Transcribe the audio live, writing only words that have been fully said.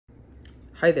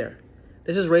Hi there,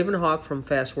 this is Ravenhawk from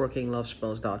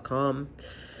fastworkinglovespells.com,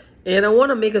 and I want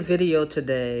to make a video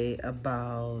today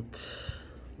about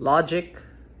logic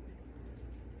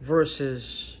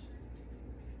versus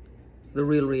the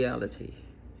real reality.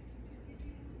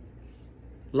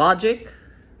 Logic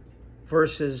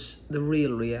versus the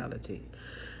real reality.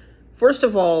 First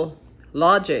of all,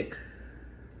 logic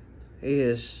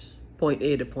is point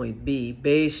A to point B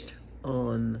based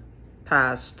on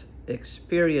past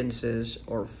experiences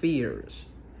or fears.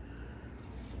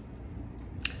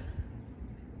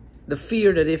 The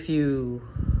fear that if you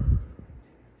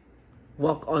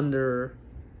walk under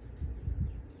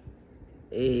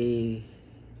a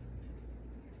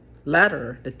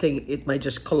ladder, it might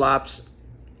just collapse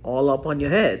all up on your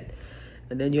head,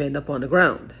 and then you end up on the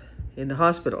ground in the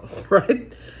hospital,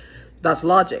 right? That's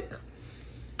logic.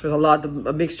 There's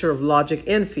a mixture of logic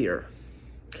and fear.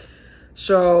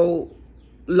 So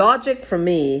logic for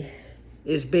me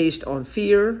is based on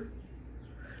fear,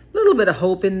 a little bit of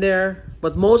hope in there,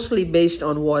 but mostly based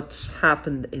on what's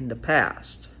happened in the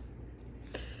past.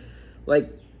 Like,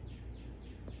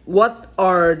 what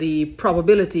are the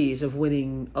probabilities of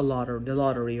winning the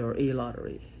lottery or a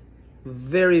lottery?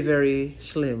 Very, very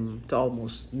slim to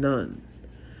almost none.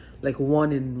 Like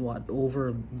one in what,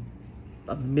 over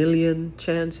a million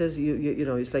chances? You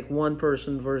know, it's like one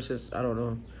person versus, I don't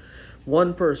know,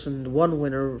 one person, one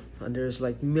winner, and there's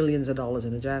like millions of dollars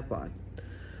in a jackpot.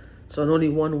 So only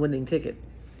one winning ticket.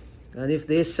 And if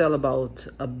they sell about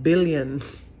 1 billion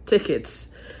tickets,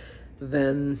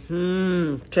 then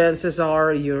chances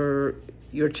are your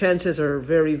chances are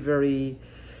very, very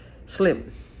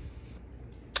slim.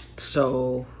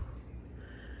 So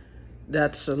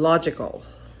that's logical.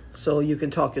 So you can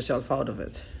talk yourself out of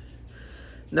it.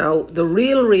 Now, the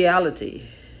real reality,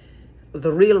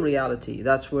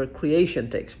 that's where creation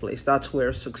takes place. That's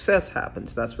where success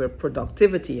happens. That's where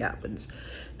productivity happens.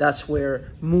 That's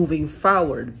where moving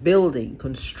forward, building,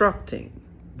 constructing,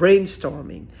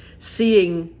 brainstorming,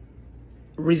 seeing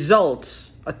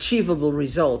results, achievable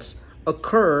results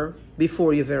occur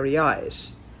before your very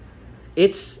eyes.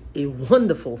 It's a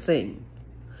wonderful thing.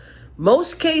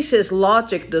 Most cases,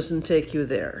 logic doesn't take you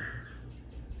there.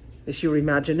 It's your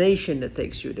imagination that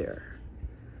takes you there.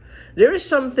 There is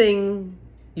something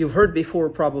you've heard before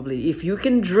probably. If you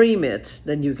can dream it,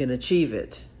 then you can achieve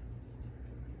it.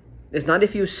 It's not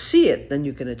if you see it, then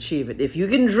you can achieve it. If you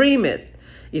can dream it,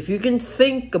 if you can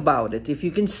think about it, if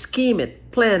you can scheme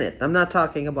it, plan it. I'm not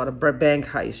talking about a bank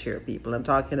heist here, people. I'm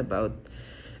talking about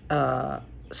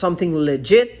something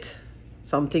legit,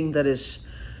 something that is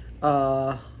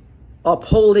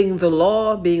upholding the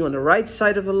law, being on the right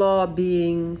side of the law,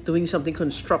 doing something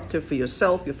constructive for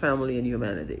yourself, your family, and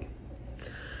humanity.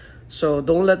 So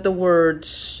don't let the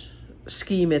words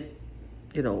scheme it,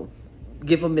 you know,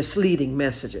 give a misleading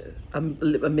message, a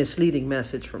misleading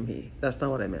message from me. That's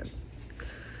not what I meant.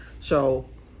 So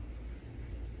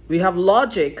we have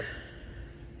logic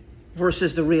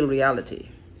versus the real reality.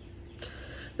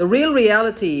 The real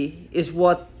reality is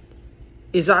what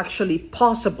is actually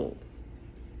possible,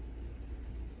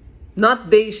 not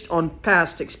based on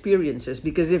past experiences.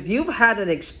 Because if you've had an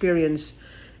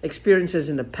experiences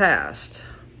in the past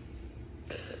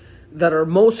that are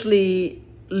mostly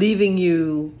leaving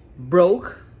you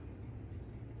broken,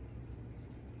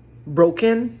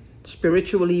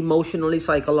 spiritually, emotionally,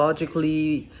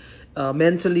 psychologically,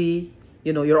 mentally,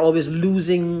 you know, you're always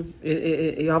losing,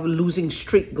 you have a losing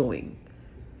streak going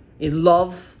in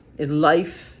love, in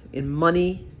life, in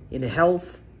money, in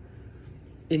health,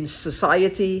 in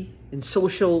society, in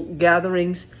social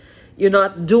gatherings, you're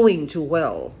not doing too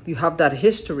well. You have that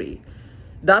history.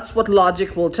 That's what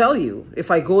logic will tell you.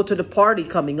 If I go to the party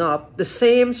coming up, the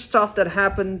same stuff that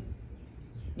happened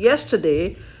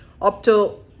yesterday up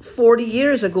to 40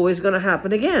 years ago is going to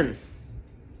happen again.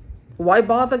 Why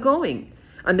bother going?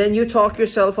 And then you talk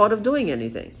yourself out of doing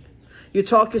anything. You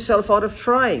talk yourself out of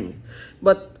trying.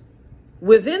 But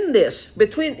within this,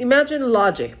 imagine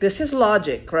logic. This is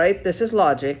logic, right? This is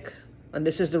logic, and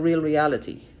this is the real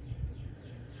reality.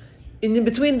 In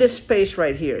between this space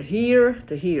right here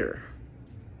to here,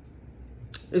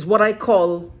 is what I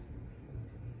call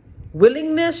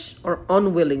willingness or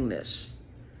unwillingness.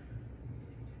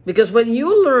 Because when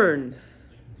you learn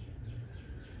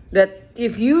that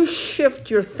if you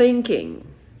shift your thinking,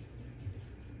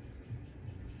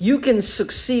 you can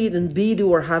succeed and be, do,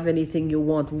 or have anything you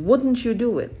want, wouldn't you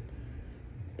do it?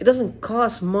 It doesn't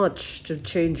cost much to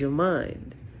change your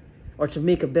mind or to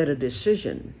make a better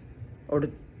decision or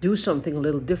to do something a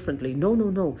little differently. No, no,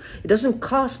 no. It doesn't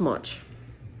cost much.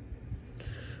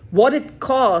 What it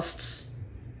costs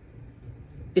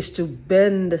is to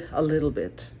bend a little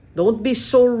bit, Don't be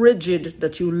so rigid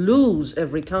that you lose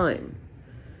every time.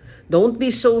 Don't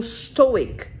be so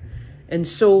stoic and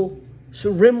so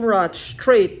rimrod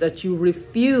straight that you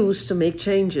refuse to make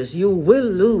changes. You will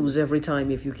lose every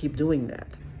time if you keep doing that.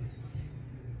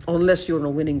 Unless you're on a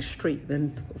winning streak,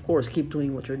 then of course keep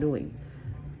doing what you're doing.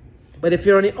 But if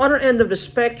you're on the other end of the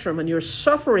spectrum and you're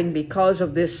suffering because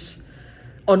of this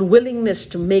unwillingness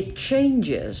to make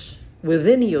changes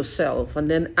within yourself and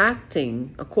then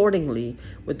acting accordingly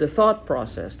with the thought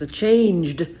process, the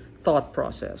changed thought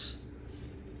process,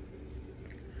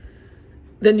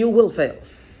 then you will fail.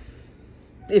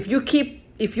 If you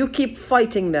keep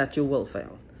fighting that, you will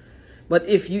fail. But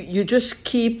if you just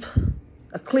keep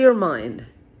a clear mind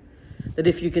that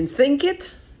if you can think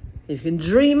it, if you can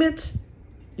dream it,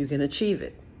 you can achieve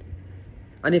it.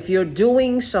 And if you're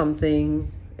doing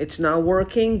something, it's not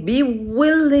working, be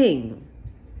willing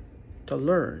to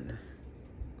learn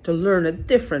a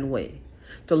different way,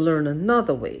 to learn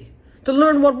another way, to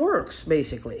learn what works,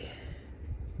 basically.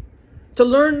 To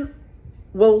learn,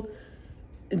 well,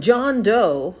 John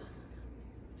Doe,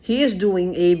 he is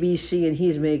doing ABC and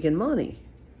he's making money.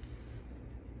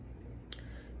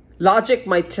 Logic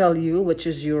might tell you, which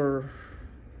is your,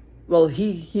 well,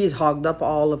 he's hogged up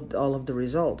all of the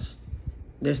results.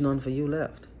 There's none for you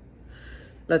left.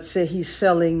 Let's say he's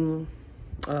selling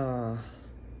a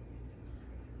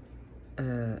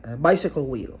bicycle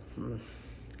wheel.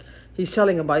 He's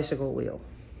selling a bicycle wheel,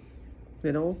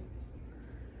 you know,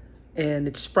 and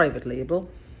it's private label.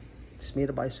 It's made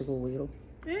a bicycle wheel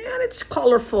and it's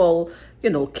colorful, you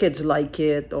know, kids like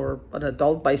it, or an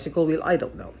adult bicycle wheel, I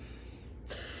don't know.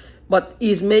 But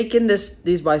he's making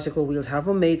these bicycle wheels, have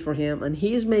them made for him, and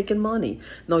he's making money.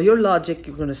 Now your logic,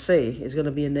 you're going to say, is going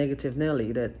to be a negative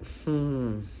Nelly, that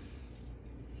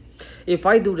if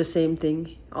I do the same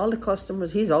thing, all the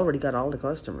customers, he's already got all the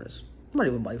customers. Nobody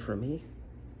will buy from me.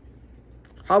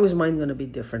 How is mine going to be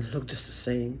different? Look just the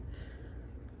same.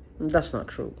 That's not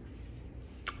true.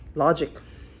 Logic.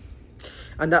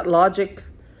 And that logic,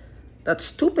 that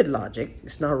stupid logic,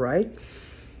 is not right.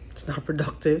 It's not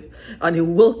productive. And it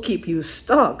will keep you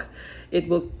stuck. It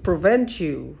will prevent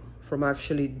you from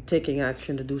actually taking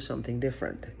action to do something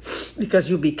different. Because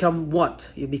you become what?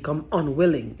 You become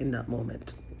unwilling in that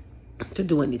moment to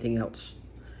do anything else.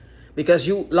 Because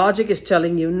logic is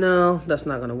telling you, no, that's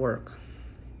not going to work.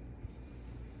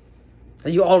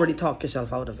 And you already talk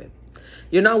yourself out of it.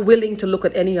 You're not willing to look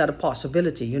at any other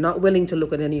possibility. You're not willing to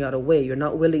look at any other way. You're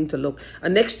not willing to look.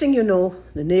 And next thing you know,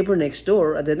 the neighbor next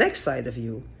door at the next side of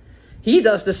you, he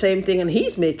does the same thing and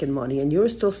he's making money. And you're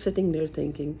still sitting there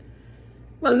thinking,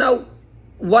 well, now,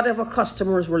 whatever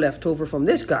customers were left over from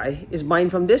this guy is mine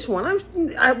from this one.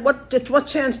 What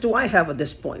chance do I have at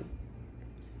this point?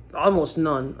 Almost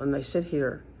none. And I sit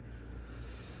here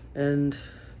and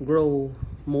grow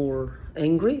more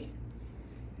angry,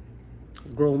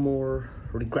 grow more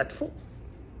regretful,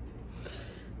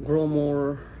 grow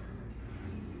more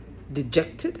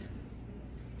dejected,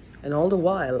 and all the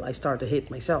while I start to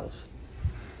hate myself,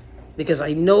 because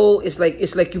I know it's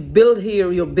like you build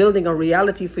here, you're building a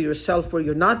reality for yourself where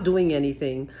you're not doing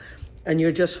anything and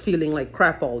you're just feeling like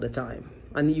crap all the time.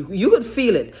 And you could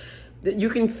feel it. You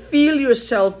can feel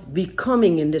yourself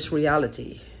becoming in this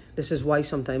reality. This is why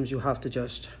sometimes you have to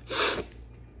just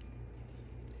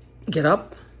get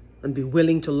up and be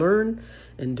willing to learn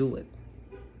and do it.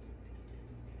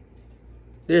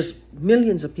 There's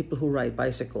millions of people who ride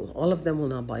bicycle. All of them will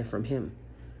not buy from him.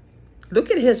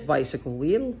 Look at his bicycle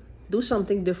wheel. Do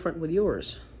something different with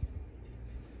yours.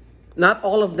 Not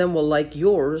all of them will like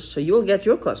yours, so you'll get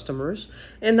your customers.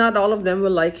 And not all of them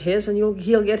will like his, and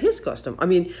he'll get his custom. I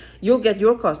mean, you'll get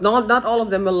your custom. Not all of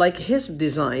them will like his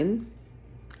design,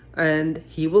 and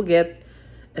he will get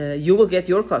you will get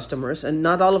your customers, and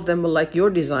not all of them will like your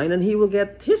design, and he will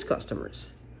get his customers.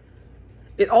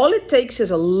 All it takes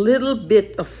is a little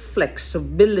bit of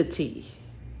flexibility.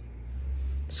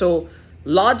 So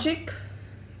logic,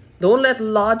 don't let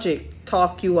logic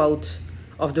talk you out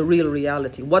of the real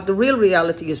reality. What the real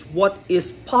reality is, what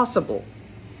is possible.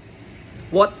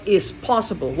 What is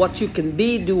possible, what you can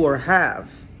be, do, or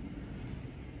have.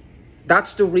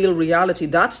 That's the real reality.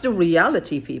 That's the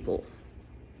reality, people.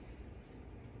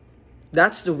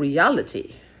 That's the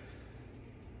reality.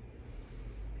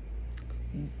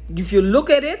 If you look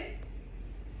at it,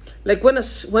 like when a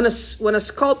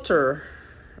sculptor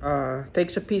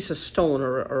takes a piece of stone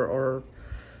or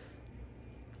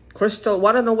crystal,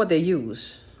 I don't know what they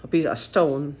use, a piece of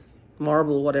stone,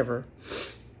 marble, whatever,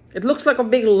 it looks like a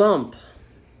big lump.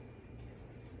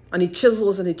 And he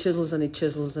chisels and he chisels and he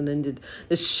chisels, and then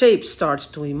the shape starts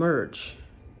to emerge.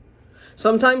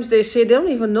 Sometimes they say they don't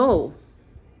even know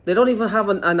They don't even have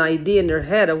an idea in their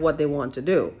head of what they want to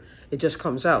do. It just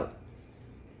comes out.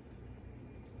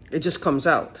 It just comes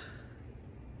out.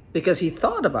 Because he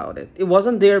thought about it. It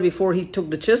wasn't there before he took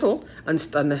the chisel and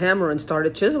the hammer and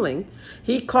started chiseling.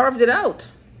 He carved it out.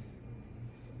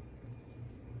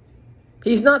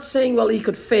 He's not saying, well, he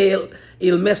could fail.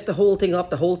 He'll mess the whole thing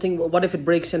up. The whole thing, what if it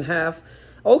breaks in half?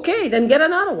 Okay, then get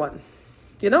another one.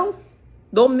 You know?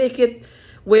 Don't make it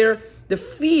where the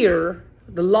fear,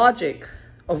 the logic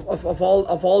of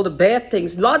all the bad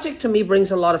things. Logic to me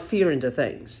brings a lot of fear into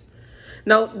things.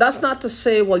 Now, that's not to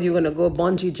say, well, you're going to go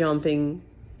bungee jumping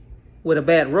with a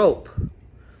bad rope,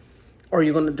 or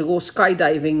you're going to go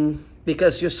skydiving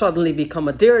because you suddenly become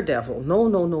a daredevil. No,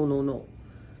 no, no, no, no.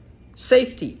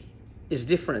 Safety is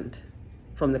different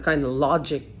from the kind of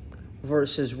logic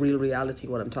versus real reality,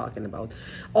 what I'm talking about.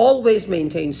 Always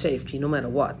maintain safety no matter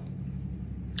what.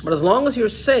 But as long as you're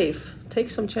safe, take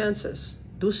some chances.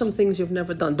 Do some things you've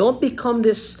never done. Don't become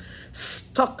this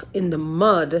stuck in the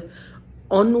mud,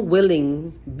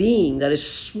 unwilling being that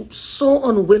is so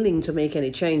unwilling to make any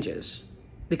changes,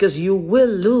 because you will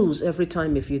lose every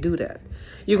time if you do that.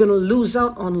 You're going to lose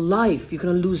out on life. You're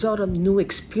going to lose out on new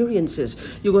experiences.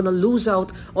 You're going to lose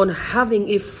out on having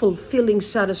a fulfilling,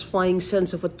 satisfying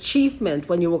sense of achievement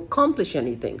when you accomplish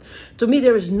anything. To me,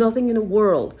 there is nothing in the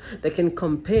world that can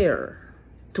compare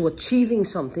to achieving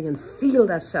something and feel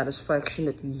that satisfaction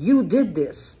that you did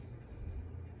this.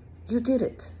 You did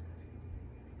it.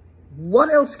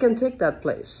 What else can take that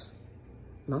place?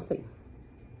 Nothing.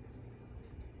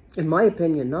 In my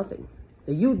opinion, nothing.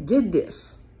 You did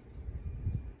this.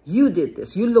 You did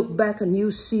this. You look back and you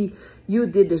see, you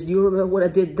did this. Do you remember when I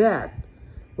did that?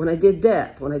 When I did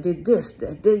that? When I did this?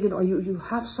 That, you know, you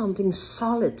have something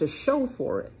solid to show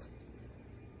for it.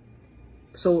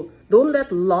 So don't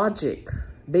let logic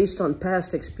based on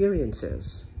past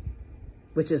experiences,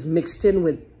 which is mixed in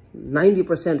with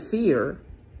 90% fear,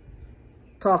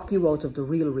 talk you out of the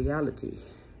real reality.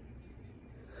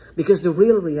 Because the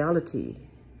real reality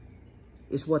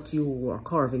is what you are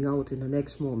carving out in the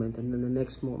next moment, and then the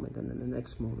next moment, and then the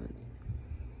next moment.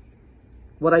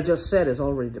 What I just said is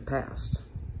already the past.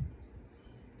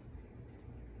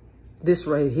 This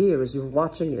right here, as you're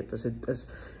watching it, as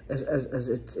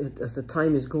the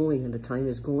time is going and the time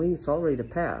is going, it's already the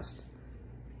past.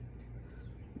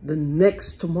 The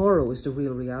next tomorrow is the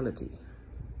real reality.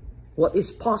 What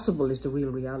is possible is the real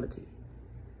reality.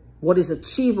 What is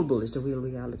achievable is the real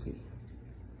reality.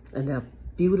 And that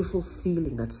beautiful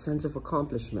feeling, that sense of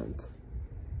accomplishment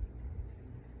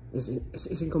is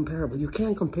incomparable. You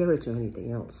can't compare it to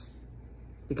anything else,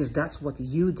 because that's what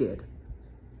you did.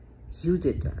 You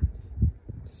did that.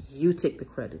 You take the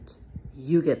credit.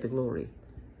 You get the glory.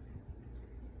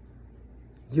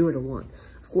 You're the one.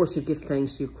 Of course, you give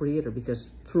thanks to your Creator, because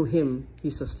through Him, He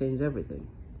sustains everything.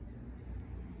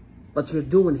 But you're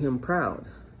doing Him proud,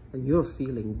 and you're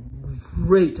feeling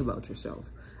great about yourself.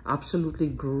 Absolutely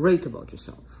great about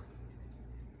yourself.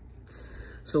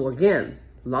 So again,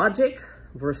 logic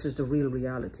versus the real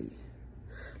reality.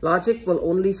 Logic will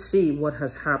only see what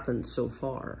has happened so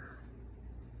far.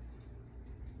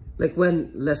 Like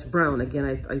when Les Brown,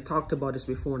 again, I talked about this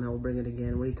before and I will bring it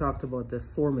again, when he talked about the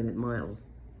 4-minute mile.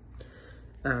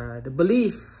 The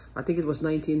belief, I think it was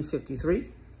 1953.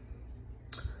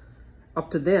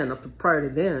 Up to prior to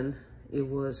then, it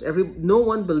was no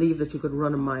one believed that you could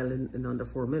run a mile in under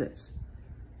 4 minutes.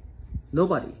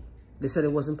 Nobody. They said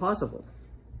it wasn't possible.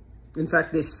 In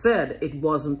fact, they said it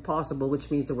wasn't possible,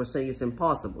 which means they were saying it's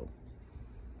impossible.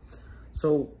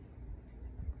 So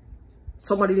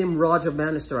somebody named Roger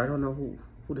Bannister, I don't know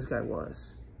who this guy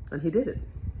was, and he did it.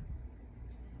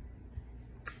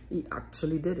 He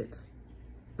actually did it.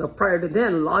 Now, prior to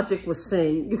then, logic was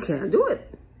saying you can't do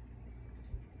it.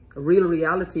 Real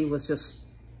reality was just,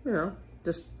 you know,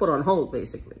 just put on hold,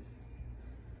 basically.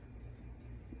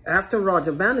 After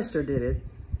Roger Bannister did it,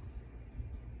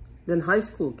 then high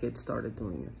school kids started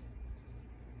doing it.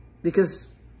 Because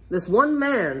this one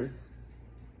man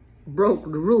broke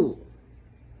the rule.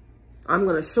 I'm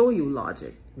going to show you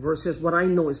logic versus what I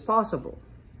know is possible.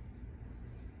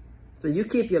 So you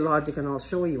keep your logic and I'll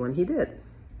show you. And he did.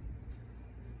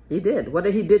 He did.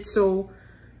 Whether he did so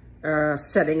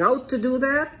setting out to do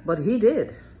that, but he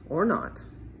did, or not.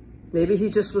 Maybe he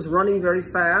just was running very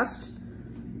fast,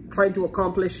 trying to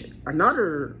accomplish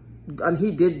another, and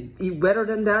he better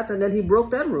than that, and then he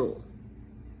broke that rule.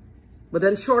 But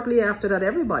then shortly after that,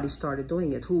 everybody started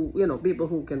doing it. Who, you know, people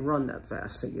who can run that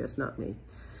fast. I guess not me,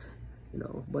 you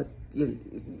know, but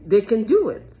they can do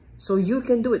it. So you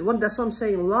can do it. That's what I'm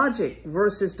saying. Logic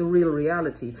versus the real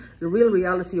reality. The real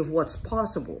reality of what's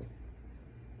possible.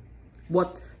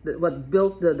 What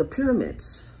built the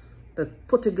pyramids. that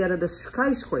put together the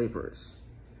skyscrapers,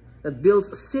 that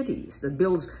builds cities, that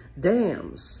builds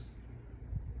dams,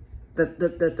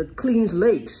 that cleans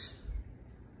lakes,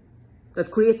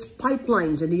 that creates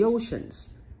pipelines in the oceans.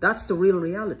 That's the real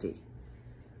reality.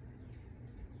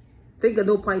 Think of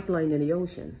no pipeline in the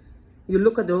ocean. You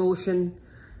look at the ocean,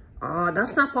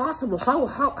 that's not possible. How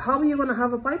are you going to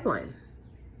have a pipeline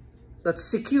that's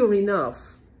secure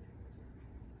enough?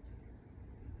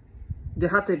 They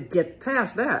had to get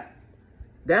past that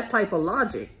type of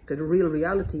logic to the real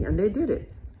reality, and they did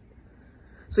it.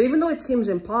 So even though it seems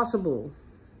impossible,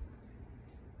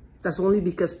 that's only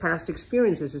because past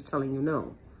experiences is telling you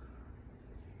no.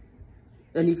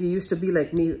 And if you used to be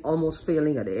like me, almost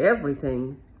failing at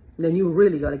everything, then you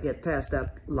really got to get past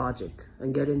that logic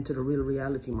and get into the real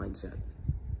reality mindset.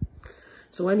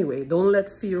 So anyway, don't let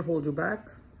fear hold you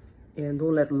back, and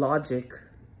don't let logic.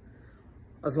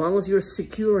 As long as you're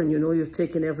secure and you know you've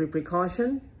taken every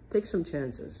precaution, take some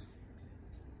chances.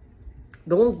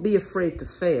 Don't be afraid to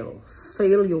fail.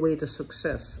 Fail your way to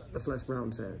success, as Les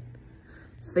Brown said.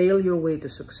 Fail your way to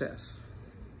success.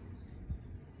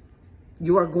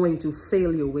 You are going to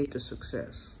fail your way to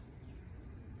success.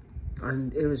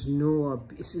 And there is no,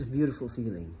 it's a beautiful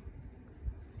feeling.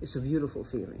 It's a beautiful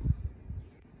feeling.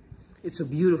 It's a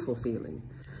beautiful feeling.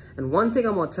 And one thing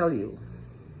I'm going to tell you,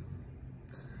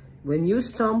 when you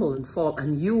stumble and fall,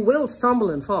 and you will stumble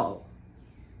and fall,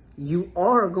 you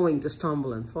are going to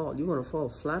stumble and fall. You're going to fall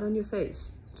flat on your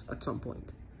face at some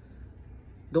point.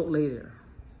 Don't lay there.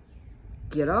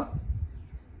 Get up,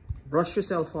 brush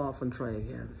yourself off, and try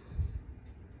again.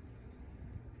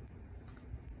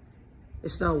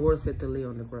 It's not worth it to lay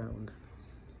on the ground.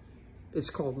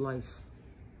 It's called life.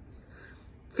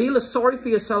 Feel as sorry for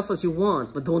yourself as you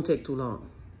want, but don't take too long.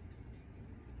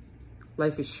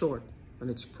 Life is short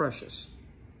and it's precious.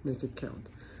 Make it count.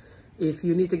 If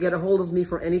you need to get a hold of me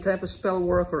for any type of spell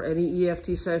work or any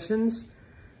EFT sessions,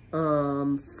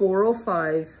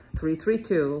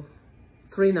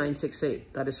 405-332-3968.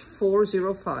 That is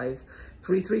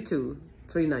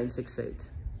 405-332-3968.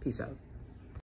 Peace out.